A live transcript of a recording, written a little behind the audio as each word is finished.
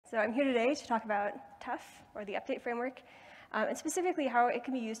So I'm here today to talk about TUF, or the update framework, and specifically how it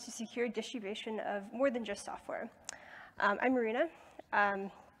can be used to secure distribution of more than just software. I'm Marina.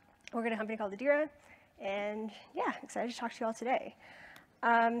 Work at a company called Adira, and yeah, excited to talk to you all today.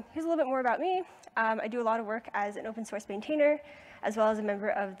 Here's a little bit more about me. I do a lot of work as an open source maintainer, as well as a member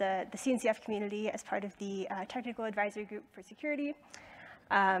of the CNCF community as part of the technical advisory group for security.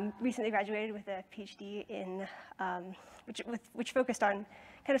 Recently graduated with a PhD in, which focused on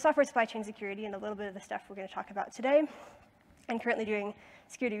kind of software supply chain security and a little bit of the stuff we're going to talk about today. And currently doing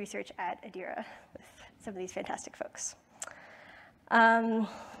security research at Adira with some of these fantastic folks. So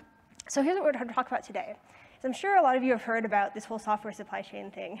here's what we're going to talk about today. So I'm sure a lot of you have heard about this whole software supply chain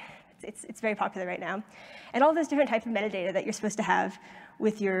thing. It's very popular right now. And all those different types of metadata that you're supposed to have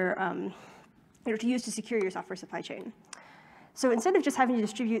with your, to use to secure your software supply chain. So instead of just having to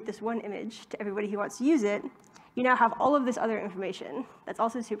distribute this one image to everybody who wants to use it, you now have all of this other information that's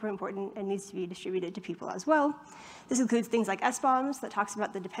also super important and needs to be distributed to people as well. This includes things like SBOMs that talks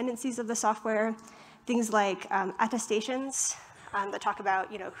about the dependencies of the software, things like attestations that talk about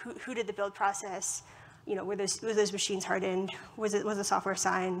who did the build process, were those machines hardened, was the software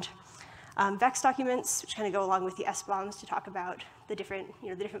signed, VEX documents, which kind of go along with the SBOMs to talk about the different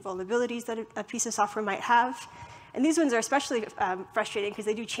vulnerabilities that a piece of software might have. And these ones are especially frustrating because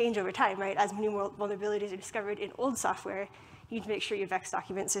they do change over time, right? As new vulnerabilities are discovered in old software, you need to make sure your VEX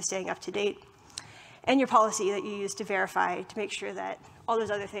documents are staying up to date. And your policy that you use to verify to make sure that all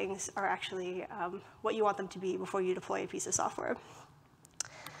those other things are actually what you want them to be before you deploy a piece of software.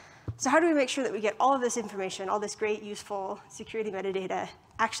 So how do we make sure that we get all of this information, all this great, useful security metadata,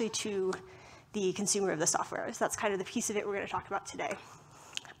 actually to the consumer of the software? So that's kind of the piece of it we're going to talk about today.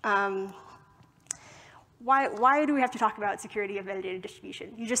 Why do we have to talk about security of metadata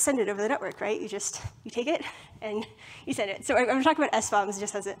distribution? You just send it over the network, right? You take it and you send it. So I'm going to talk about SBOMs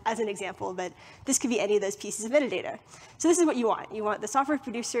just as an example, but this could be any of those pieces of metadata. So this is what you want. You want the software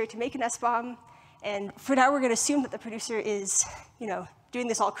producer to make an SBOM, and for now we're going to assume that the producer is, doing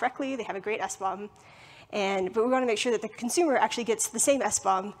this all correctly. They have a great SBOM, but we want to make sure that the consumer actually gets the same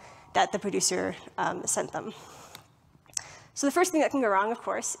SBOM that the producer sent them. So the first thing that can go wrong, of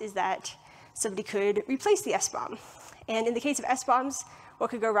course, is that somebody could replace the SBOM. And in the case of SBOMs, what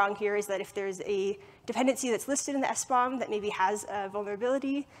could go wrong here is that if there's a dependency that's listed in the SBOM that maybe has a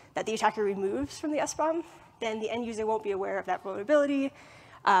vulnerability that the attacker removes from the SBOM, then the end user won't be aware of that vulnerability,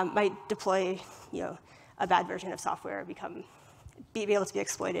 might deploy a bad version of software, be able to be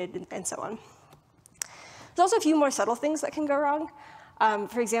exploited, and so on. There's also a few more subtle things that can go wrong.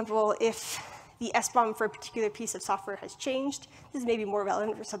 For example, if the SBOM for a particular piece of software has changed, this is maybe more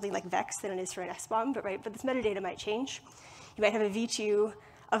relevant for something like VEX than it is for an SBOM, but this metadata might change. You might have a v2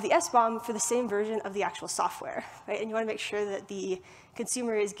 of the SBOM for the same version of the actual software, right? And you want to make sure that the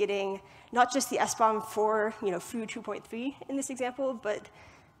consumer is getting not just the SBOM for foo 2.3 in this example, but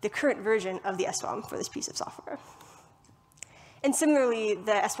the current version of the SBOM for this piece of software. And similarly,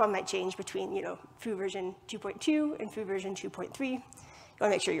 the SBOM might change between foo version 2.2 and foo version 2.3. You want to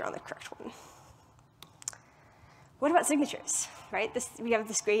make sure you're on the correct one. What about signatures, right? We have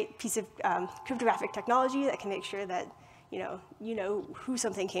this great piece of cryptographic technology that can make sure that you know who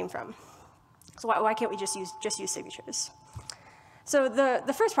something came from. So why can't we just use signatures? So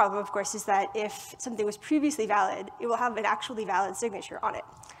the first problem, of course, is that if something was previously valid, it will have an actually valid signature on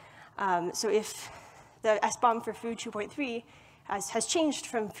it. So if the SBOM for foo 2.3 has changed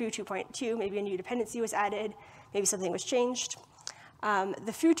from foo 2.2, maybe a new dependency was added, maybe something was changed,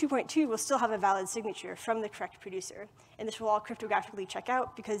 the foo 2.2 will still have a valid signature from the correct producer. And this will all cryptographically check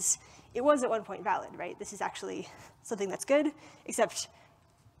out because it was at one point valid, right? This is actually something that's good, except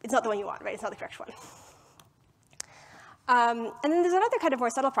it's not the one you want, right? It's not the correct one. And then there's another kind of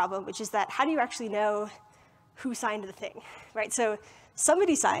more subtle problem, which is that how do you actually know who signed the thing, right? So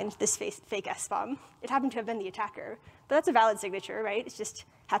somebody signed this fake SBOM. It happened to have been the attacker, but that's a valid signature, right? It just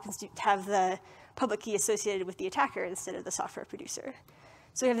happens to have the public key associated with the attacker instead of the software producer.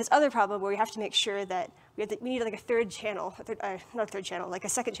 So we have this other problem where we have to make sure that we need like a third channel, not a third channel, like a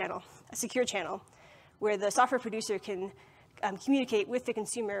second channel, a secure channel, where the software producer can communicate with the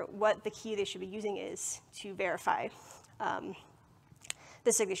consumer what the key they should be using is to verify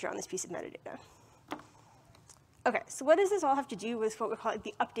the signature on this piece of metadata. Okay, so what does this all have to do with what we call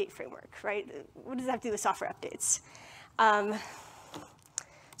the update framework, right? What does that have to do with software updates?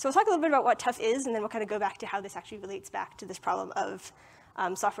 So we'll talk a little bit about what TUF is, and then we'll kind of go back to how this actually relates back to this problem of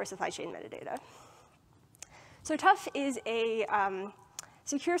software supply chain metadata. So TUF is a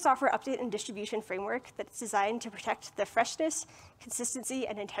secure software update and distribution framework that's designed to protect the freshness, consistency,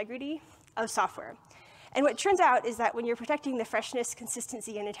 and integrity of software. And what turns out is that when you're protecting the freshness,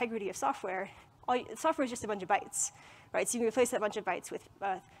 consistency, and integrity of software, software is just a bunch of bytes, right? So you can replace that bunch of bytes with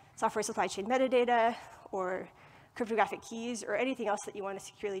software supply chain metadata or cryptographic keys or anything else that you want to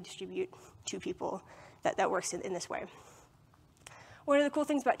securely distribute to people that works in this way. One of the cool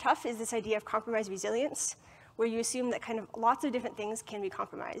things about TUF is this idea of compromise resilience, where you assume that kind of lots of different things can be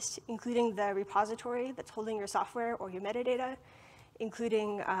compromised, including the repository that's holding your software or your metadata,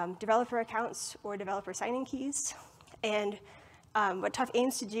 including developer accounts or developer signing keys. And what TUF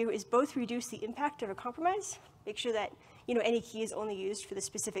aims to do is both reduce the impact of a compromise, make sure that any key is only used for the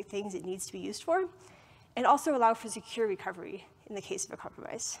specific things it needs to be used for, and also allow for secure recovery in the case of a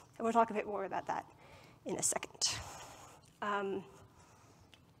compromise. And we'll talk a bit more about that in a second.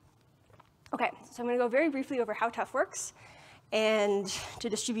 OK, so I'm going to go very briefly over how TUF works and to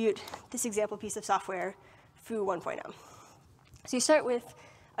distribute this example piece of software, foo 1.0. So you start with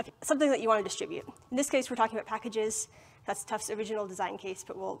something that you want to distribute. In this case, we're talking about packages. That's TUF's original design case,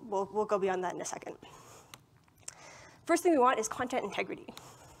 but we'll go beyond that in a second. First thing we want is content integrity.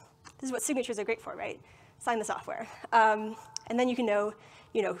 This is what signatures are great for, right? Sign the software. And then you can know,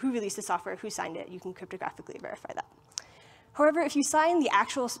 who released the software, who signed it. You can cryptographically verify that. However, if you sign the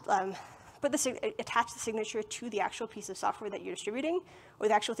actual, attach the signature to the actual piece of software that you're distributing, or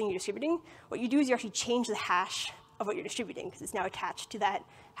the actual thing you're distributing, what you do is you actually change the hash of what you're distributing, because it's now attached to that,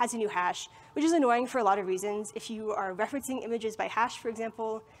 has a new hash, which is annoying for a lot of reasons. If you are referencing images by hash, for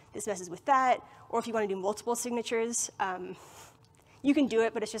example, this messes with that. Or if you want to do multiple signatures, you can do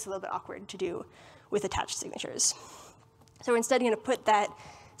it, but it's just a little bit awkward to do with attached signatures. So we're instead going to put that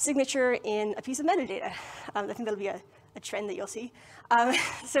signature in a piece of metadata. I think that'll be a trend that you'll see.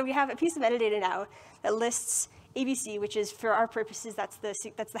 So we have a piece of metadata now that lists ABC, which is, for our purposes, that's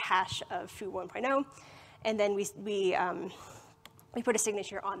the hash of foo 1.0. And then we put a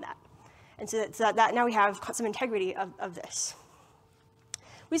signature on that. And so that now we have some integrity of this.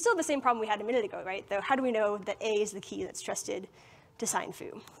 We still have the same problem we had a minute ago, right? Though, how do we know that A is the key that's trusted to sign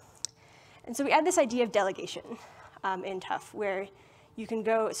foo? And so we add this idea of delegation in TUF, where you can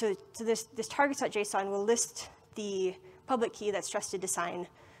go, so this targets.json will list the public key that's trusted to sign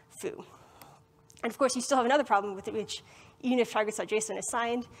foo. And of course, you still have another problem with it, which even if targets.json is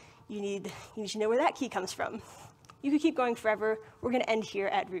signed, you need to know where that key comes from. You could keep going forever. We're going to end here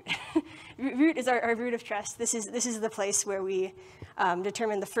at root. Root is our root of trust. This is the place where we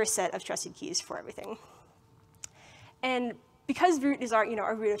determine the first set of trusted keys for everything. And because root is our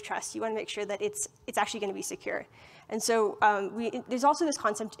root of trust, you want to make sure that it's actually going to be secure. And so there's also this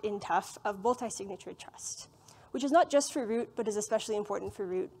concept in TUF of multi-signature trust, which is not just for root, but is especially important for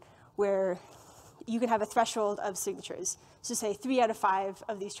root, where you can have a threshold of signatures. So say 3 out of 5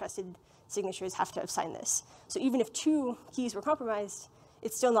 of these trusted signatures have to have signed this. So even if 2 keys were compromised,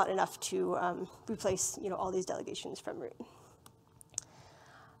 it's still not enough to replace all these delegations from root.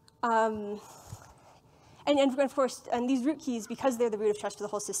 And of course, and these root keys, because they're the root of trust for the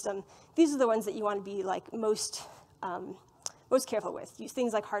whole system, these are the ones that you want to be most careful with. Use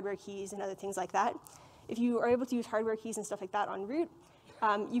things like hardware keys and other things like that. If you are able to use hardware keys and stuff like that on root,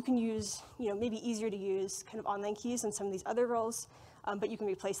 you can use maybe easier to use kind of online keys on some of these other roles, but you can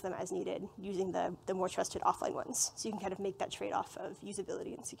replace them as needed using the more trusted offline ones. So you can kind of make that trade-off of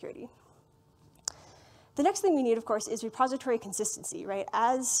usability and security. The next thing we need, of course, is repository consistency, right?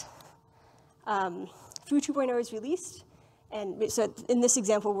 As foo 2.0 is released, and so in this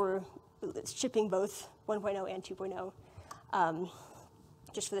example, we're shipping both 1.0 and 2.0,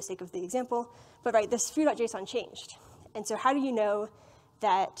 just for the sake of the example. But right, this foo.json changed. And so how do you know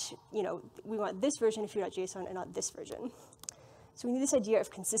that we want this version of foo.json and not this version? So we need this idea of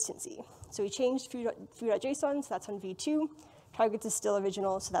consistency. So we changed foo.json, so that's on v2. Targets is still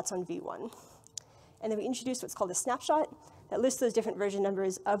original, so that's on v1. And then we introduced what's called a snapshot that lists those different version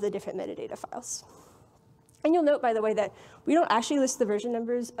numbers of the different metadata files. And you'll note, by the way, that we don't actually list the version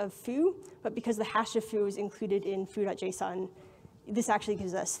numbers of foo, but because the hash of foo is included in foo.json, this actually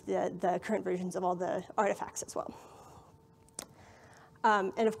gives us the current versions of all the artifacts as well.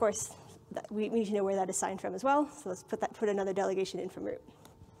 And of course, we need to know where that is signed from as well. So let's put another delegation in from root.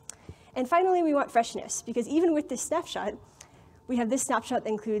 And finally, we want freshness, because even with this snapshot, we have this snapshot that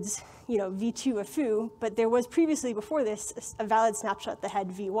includes v2 of foo, but there was previously, before this, a valid snapshot that had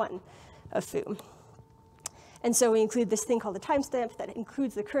v1 of foo. And so we include this thing called a timestamp that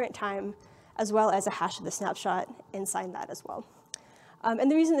includes the current time, as well as a hash of the snapshot, and sign that as well. And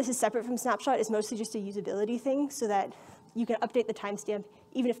the reason this is separate from snapshot is mostly just a usability thing, so that you can update the timestamp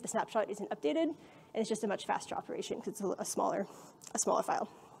even if the snapshot isn't updated, and it's just a much faster operation because it's a smaller file.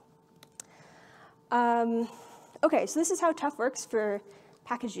 OK, so this is how TUF works for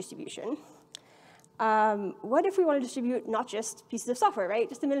package distribution. what if we want to distribute not just pieces of software, right?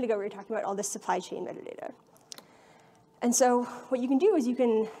 Just a minute ago, we were talking about all this supply chain metadata. And so what you can do is you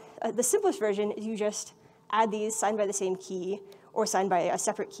can, the simplest version is you just add these signed by the same key or signed by a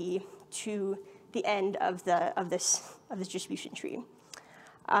separate key to the end of this distribution tree.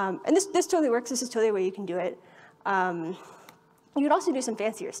 And this totally works. This is totally a way you can do it. You can also do some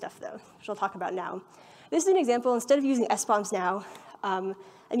fancier stuff, though, which I'll talk about now. This is an example. Instead of using SBOMs now, I'm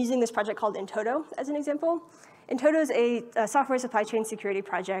using this project called Intoto as an example. Intoto is a software supply chain security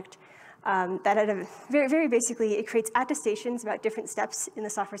project that at a very basically, it creates attestations about different steps in the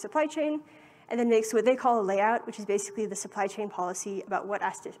software supply chain, and then makes what they call a layout, which is basically the supply chain policy about what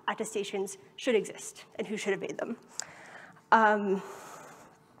attestations should exist and who should have made them.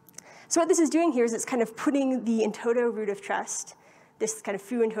 So what this is doing here is it's kind of putting the Intoto root of trust, this kind of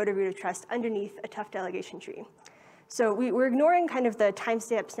foo Intoto root of trust, underneath a TUF delegation tree. So we're ignoring kind of the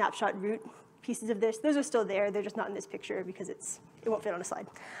timestamp snapshot root pieces of this. Those are still there. They're just not in this picture because it won't fit on a slide.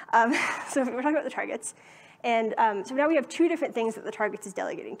 So we're talking about the targets. And so now we have two different things that the targets is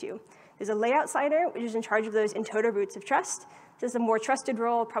delegating to. There's a layout signer, which is in charge of those Intoto roots of trust. This is a more trusted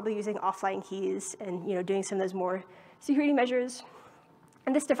role, probably using offline keys and doing some of those more security measures.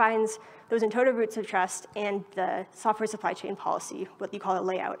 And this defines those Intoto roots of trust and the software supply chain policy, what you call a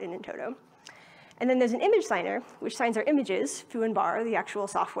layout in Intoto. And then there's an image signer, which signs our images, foo and bar, the actual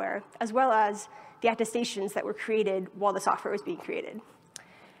software, as well as the attestations that were created while the software was being created.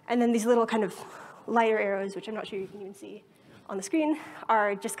 And then these little kind of lighter arrows, which I'm not sure you can even see on the screen,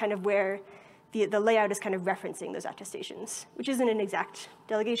 are just kind of where the layout is kind of referencing those attestations, which isn't an exact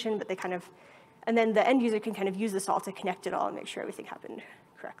delegation, but they kind of, and then the end user can kind of use this all to connect it all and make sure everything happened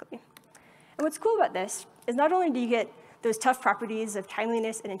correctly. And what's cool about this is not only do you get those TUF properties of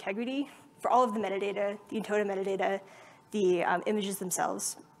timeliness and integrity for all of the metadata, the Intoto metadata, the images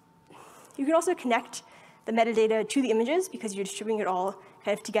themselves, you can also connect the metadata to the images because you're distributing it all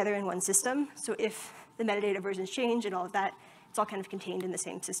kind of together in one system. So if the metadata versions change and all of that, it's all kind of contained in the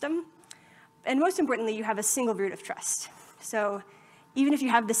same system. And most importantly, you have a single root of trust. So even if you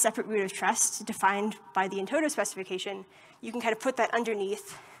have this separate root of trust defined by the Intoto specification, you can kind of put that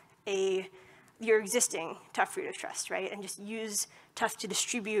underneath your existing TUF root of trust, right? And just use TUF to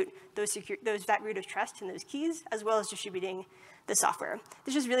distribute that root of trust and those keys, as well as distributing the software.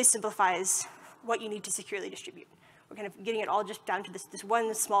 This just really simplifies what you need to securely distribute. We're kind of getting it all just down to this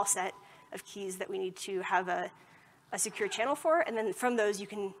one small set of keys that we need to have a secure channel for, and then from those you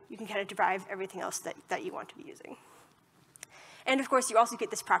can kind of derive everything else that you want to be using. And of course, you also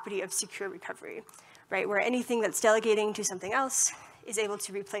get this property of secure recovery, right? Where anything that's delegating to something else is able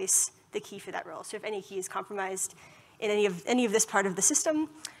to replace the key for that role. So if any key is compromised in any of this part of the system,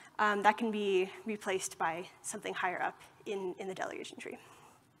 that can be replaced by something higher up in the delegation tree.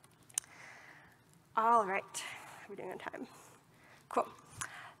 All right, we're doing on time. Cool.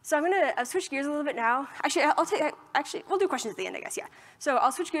 So I'm going to switch gears a little bit now. Actually, we'll do questions at the end, I guess, yeah. So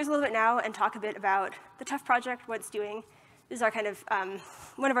I'll switch gears a little bit now and talk a bit about the TUF project, what it's doing. This is our kind of,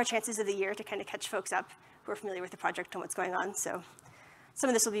 one of our chances of the year to kind of catch folks up who are familiar with the project and what's going on. So some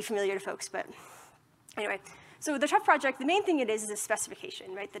of this will be familiar to folks, but anyway. So the TUF project, the main thing it is a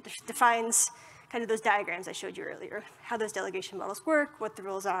specification, right, that defines kind of those diagrams I showed you earlier, how those delegation models work, what the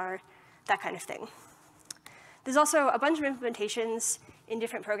rules are, that kind of thing. There's also a bunch of implementations in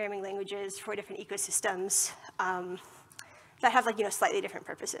different programming languages for different ecosystems that have slightly different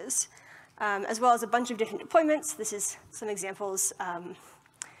purposes, as well as a bunch of different deployments. This is some examples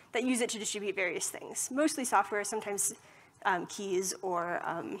that use it to distribute various things, mostly software, sometimes keys or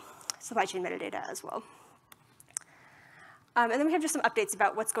supply chain metadata as well. And then we have just some updates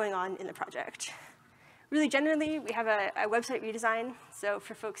about what's going on in the project. Really generally, we have a website redesign. So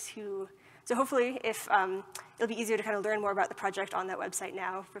for folks who, so hopefully it'll be easier to kind of learn more about the project on that website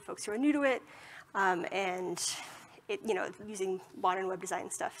now for folks who are new to it, and using modern web design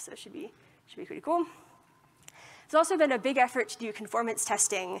stuff, so it should be pretty cool. There's also been a big effort to do conformance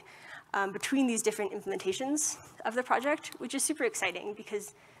testing between these different implementations of the project, which is super exciting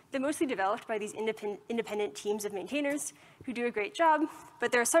because they're mostly developed by these independent teams of maintainers who do a great job,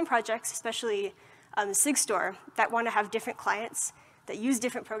 but there are some projects, especially SigStore, that want to have different clients that use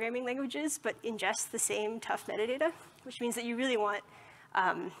different programming languages but ingest the same TUF metadata, which means that you really want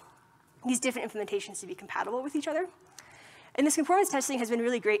these different implementations to be compatible with each other. And this conformance testing has been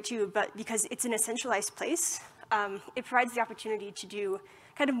really great too, but because it's in a centralized place, it provides the opportunity to do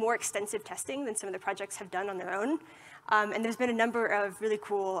kind of more extensive testing than some of the projects have done on their own. And there's been a number of really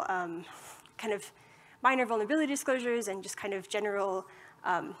cool kind of minor vulnerability disclosures and just kind of general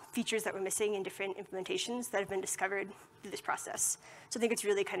features that were missing in different implementations that have been discovered through this process. So I think it's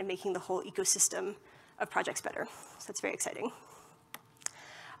really kind of making the whole ecosystem of projects better. So that's very exciting.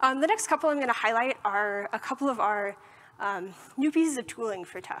 The next couple I'm going to highlight are a couple of our new pieces of tooling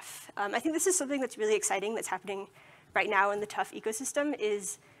for TUF. I think this is something that's really exciting that's happening right now in the TUF ecosystem,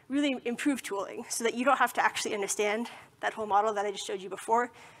 is really improved tooling so that you don't have to actually understand that whole model that I just showed you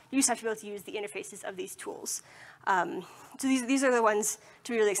before. You just have to be able to use the interfaces of these tools. So these are the ones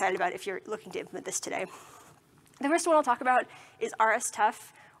to be really excited about if you're looking to implement this today. The first one I'll talk about is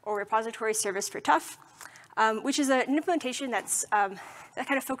RSTUF, or Repository Service for TUF, which is an implementation that's, that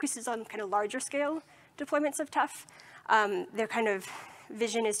kind of focuses on kind of larger scale deployments of TUF. Their kind of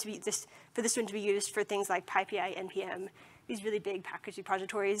vision is to be for this one to be used for things like PyPI, NPM, these really big package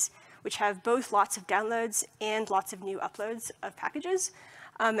repositories, which have both lots of downloads and lots of new uploads of packages.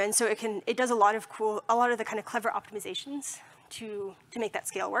 And so it does a lot of the kind of clever optimizations to make that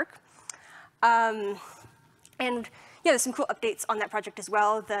scale work. And yeah, there's some cool updates on that project as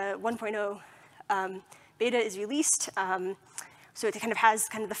well. The 1.0 beta is released. So it kind of has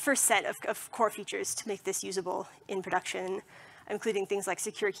kind of the first set of core features to make this usable in production, including things like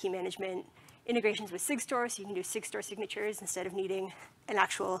secure key management, integrations with SigStore, so you can do SigStore signatures instead of needing an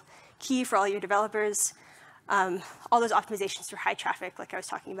actual key for all your developers. All those optimizations for high traffic, like I was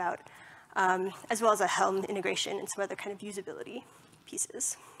talking about, as well as a Helm integration and some other kind of usability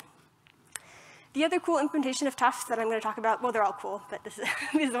pieces. The other cool implementation of TUF that I'm going to talk about, well, they're all cool, but these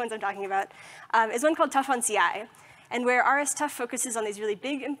are the ones I'm talking about, is one called TUF on CI. And where RSTUF focuses on these really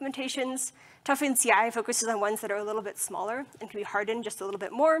big implementations, TUF on CI focuses on ones that are a little bit smaller and can be hardened just a little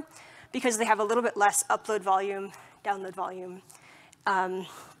bit more because they have a little bit less upload volume, download volume. And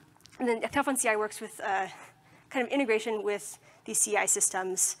then TUF on CI works with kind of integration with these CI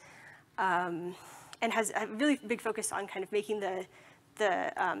systems and has a really big focus on kind of making the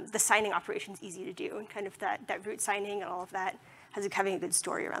signing operations easy to do, and kind of that root signing and all of that, having a good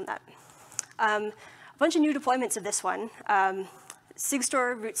story around that. A bunch of new deployments of this one.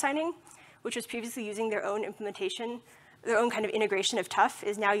 SigStore root signing, which was previously using their own implementation, their own kind of integration of TUF,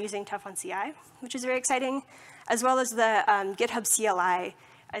 is now using TUF on CI, which is very exciting, as well as the GitHub CLI,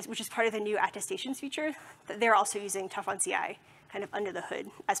 which is part of the new attestations feature, that they're also using TUF on CI kind of under the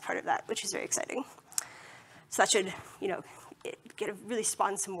hood as part of that, which is very exciting. So that should, really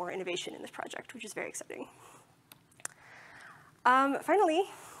spawn some more innovation in this project, which is very exciting. Finally,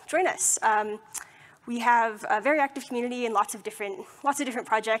 join us. We have a very active community and lots of different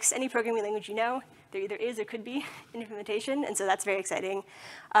projects. Any programming language you know, there either is or could be in implementation, and so that's very exciting.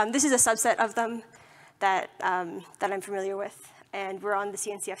 This is a subset of them that I'm familiar with, and we're on the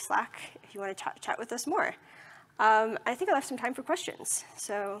CNCF Slack if you want to chat with us more. I think I'll have some time for questions,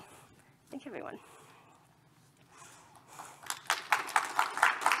 so thank you, everyone.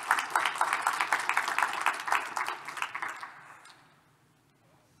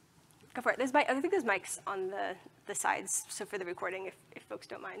 Go for it. I think there's mics on the sides, so for the recording, if folks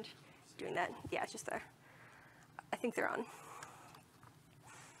don't mind doing that. Yeah, it's just there. I think they're on.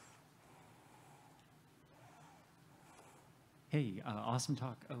 Hey, awesome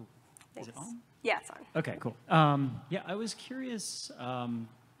talk. Oh, Thanks. Is it on? Yeah, it's on. Okay, cool. Yeah, I was curious. I'm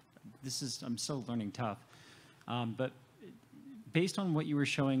still learning TUF, but based on what you were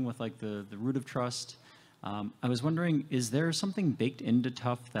showing with like the root of trust, I was wondering, is there something baked into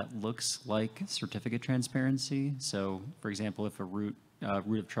TUF that looks like certificate transparency? So, for example, if a root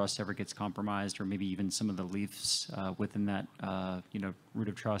of trust ever gets compromised, or maybe even some of the leafs within that root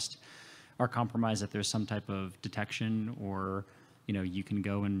of trust are compromised, that there's some type of detection, or you can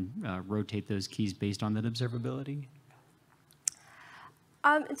go and rotate those keys based on that observability?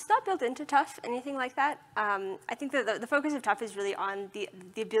 It's not built into TUF, anything like that. I think that the focus of TUF is really on the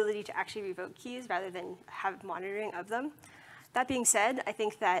ability to actually revoke keys rather than have monitoring of them. That being said, I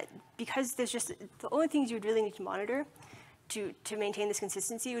think that because there's just the only things you would really need to monitor to maintain this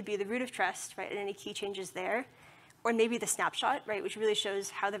consistency would be the root of trust, right, and any key changes there, or maybe the snapshot, right, which really shows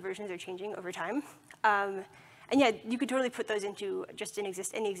how the versions are changing over time. And yeah, you could totally put those into just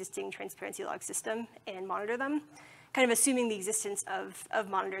any existing transparency log system and monitor them, kind of assuming the existence of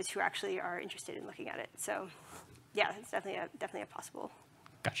monitors who actually are interested in looking at it. So yeah, it's definitely a possible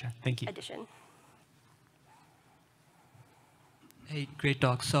Gotcha. Thank you. addition. Hey, great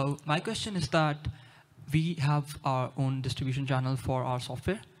talk. So my question is that we have our own distribution channel for our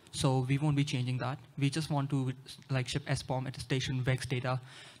software, so we won't be changing that. We just want to ship SBOM, attestation, vex data.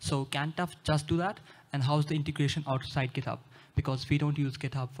 So can TUF just do that? And how's the integration outside GitHub? Because we don't use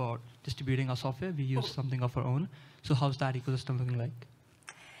GitHub for distributing our software. We use something of our own. So how's that ecosystem looking like?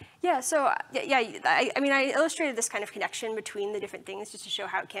 Yeah, so I mean, I illustrated this kind of connection between the different things just to show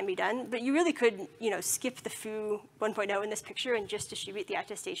how it can be done. But you really could, skip the foo 1.0 in this picture and just distribute the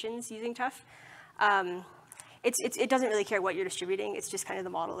attestations using TUF. It doesn't really care what you're distributing. It's just kind of the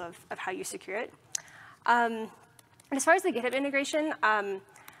model of how you secure it. And as far as the GitHub integration,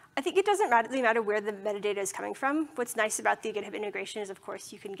 I think it doesn't really matter where the metadata is coming from. What's nice about the GitHub integration is, of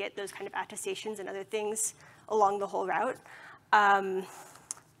course, you can get those kind of attestations and other things along the whole route.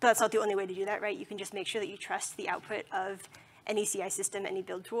 But that's not the only way to do that, right? You can just make sure that you trust the output of any CI system, any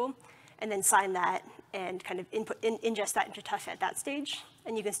build tool, and then sign that and kind of ingest that into TUF at that stage.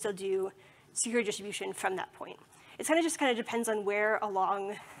 And you can still do secure distribution from that point. It just kind of depends on where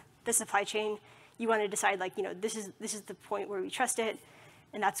along the supply chain you want to decide, like, this is the point where we trust it,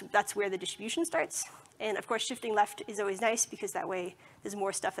 and that's where the distribution starts. And of course, shifting left is always nice because that way there's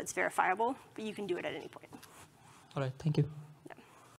more stuff that's verifiable, but you can do it at any point. All right, thank you.